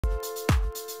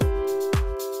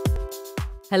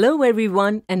Hello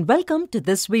everyone and welcome to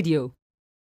this video.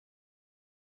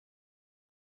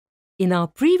 In our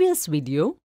previous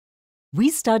video, we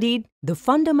studied the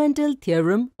fundamental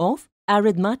theorem of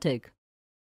arithmetic.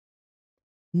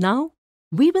 Now,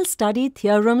 we will study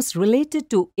theorems related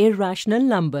to irrational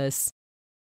numbers.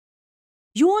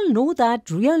 You all know that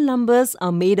real numbers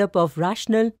are made up of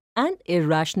rational and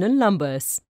irrational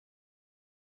numbers.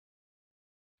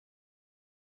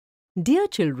 Dear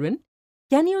children,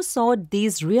 can you sort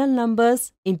these real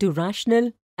numbers into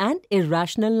rational and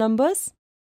irrational numbers?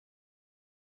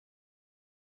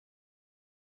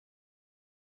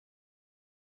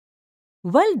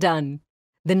 Well done!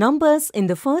 The numbers in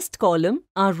the first column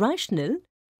are rational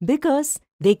because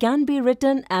they can be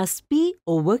written as P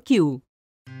over Q.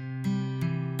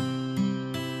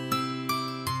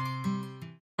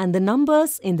 And the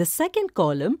numbers in the second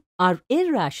column are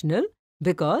irrational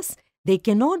because they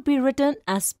cannot be written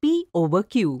as P over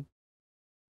Q.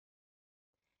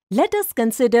 Let us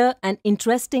consider an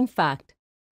interesting fact.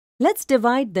 Let's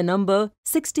divide the number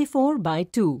 64 by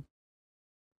 2.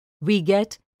 We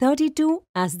get 32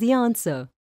 as the answer.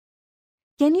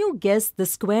 Can you guess the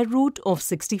square root of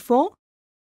 64?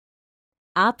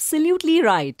 Absolutely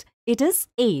right. It is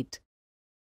 8.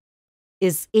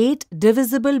 Is 8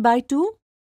 divisible by 2?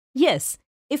 Yes.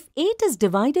 If 8 is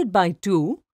divided by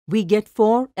 2, we get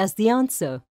 4 as the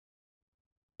answer.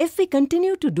 If we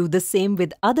continue to do the same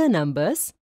with other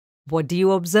numbers, what do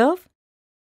you observe?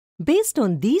 Based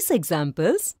on these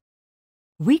examples,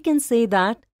 we can say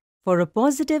that for a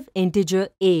positive integer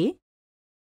a,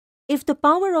 if the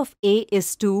power of a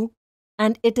is 2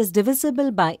 and it is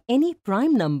divisible by any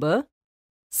prime number,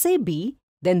 say b,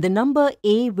 then the number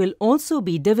a will also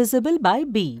be divisible by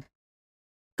b.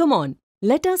 Come on,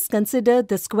 let us consider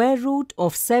the square root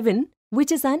of 7,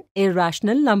 which is an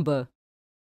irrational number.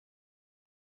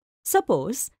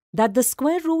 Suppose that the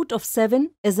square root of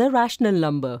 7 is a rational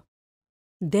number.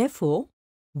 Therefore,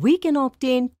 we can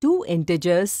obtain two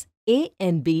integers a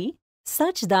and b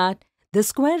such that the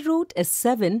square root is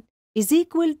 7 is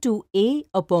equal to a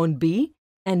upon b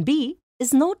and b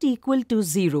is not equal to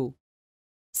 0.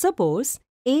 Suppose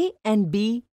a and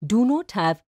b do not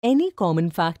have any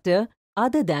common factor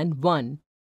other than 1.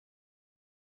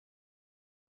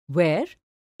 Where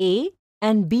a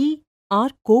and b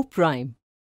are co-prime.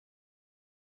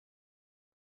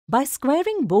 By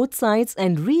squaring both sides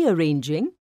and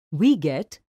rearranging, we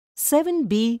get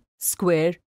 7b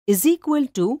square is equal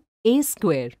to a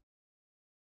square.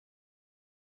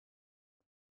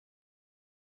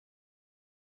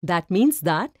 That means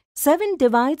that 7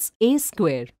 divides a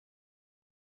square.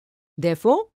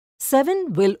 Therefore,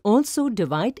 7 will also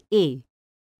divide a.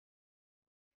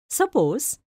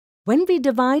 Suppose when we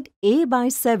divide a by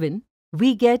 7,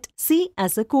 we get c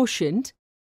as a quotient,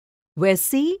 where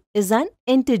c is an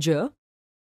integer.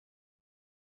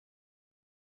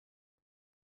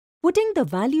 Putting the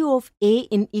value of a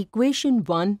in equation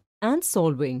 1 and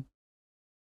solving,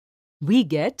 we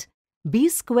get b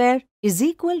square is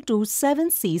equal to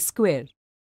 7c square.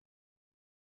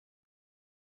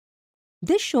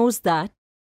 This shows that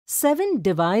 7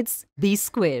 divides b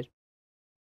square.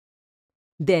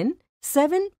 Then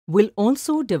 7 will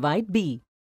also divide b.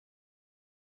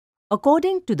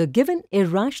 According to the given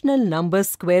irrational number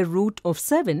square root of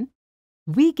 7,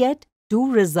 we get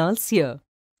two results here.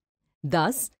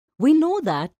 Thus, we know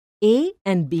that a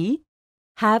and b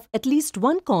have at least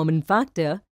one common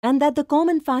factor and that the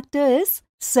common factor is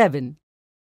 7.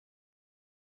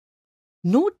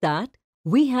 Note that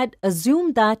we had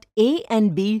assumed that a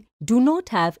and b do not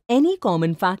have any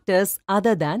common factors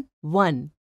other than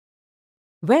 1.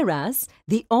 Whereas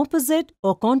the opposite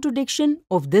or contradiction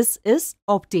of this is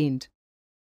obtained.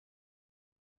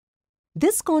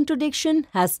 This contradiction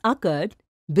has occurred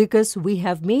because we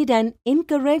have made an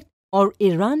incorrect or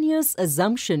erroneous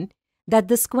assumption that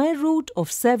the square root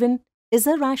of 7 is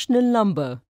a rational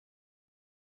number.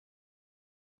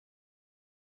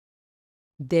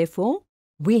 Therefore,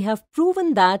 we have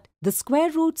proven that the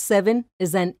square root 7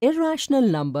 is an irrational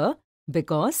number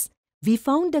because we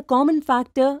found a common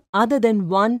factor other than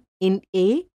 1 in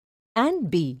a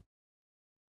and b.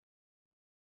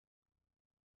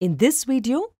 In this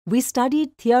video, we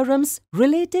studied theorems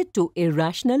related to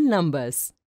irrational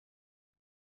numbers.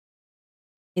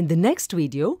 In the next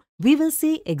video, we will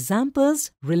see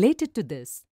examples related to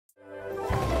this.